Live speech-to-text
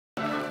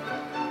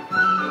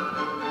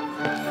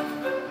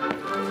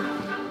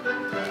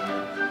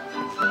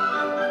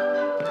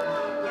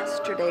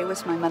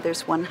was my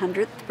mother's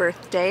 100th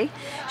birthday.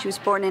 She was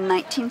born in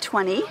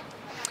 1920,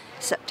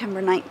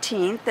 September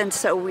 19th, and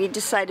so we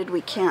decided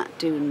we can't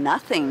do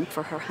nothing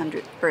for her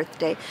 100th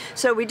birthday.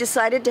 So we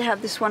decided to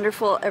have this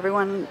wonderful,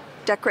 everyone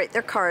decorate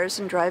their cars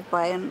and drive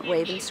by and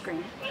wave and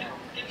scream.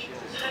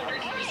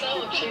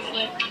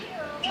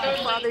 My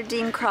father,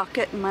 Deane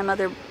Crockett, and my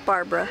mother,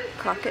 Barbara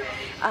Crockett,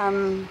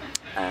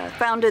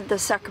 founded the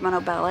Sacramento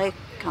Ballet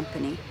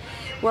Company.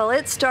 Well,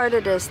 it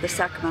started as the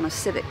Sacramento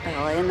Civic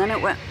Ballet, and then it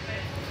went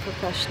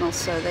professional,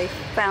 so they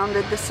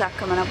founded the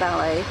Sacramento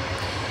Ballet,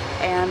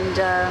 and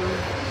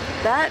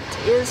that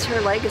is her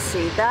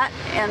legacy, that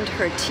and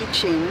her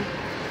teaching,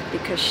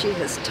 because she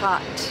has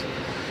taught.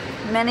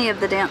 Many of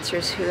the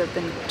dancers who have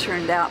been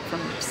turned out from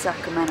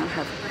Sacramento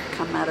have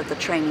come out of the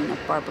training of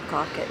Barbara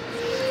Crockett,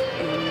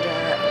 and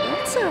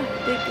that's a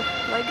big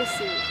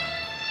legacy.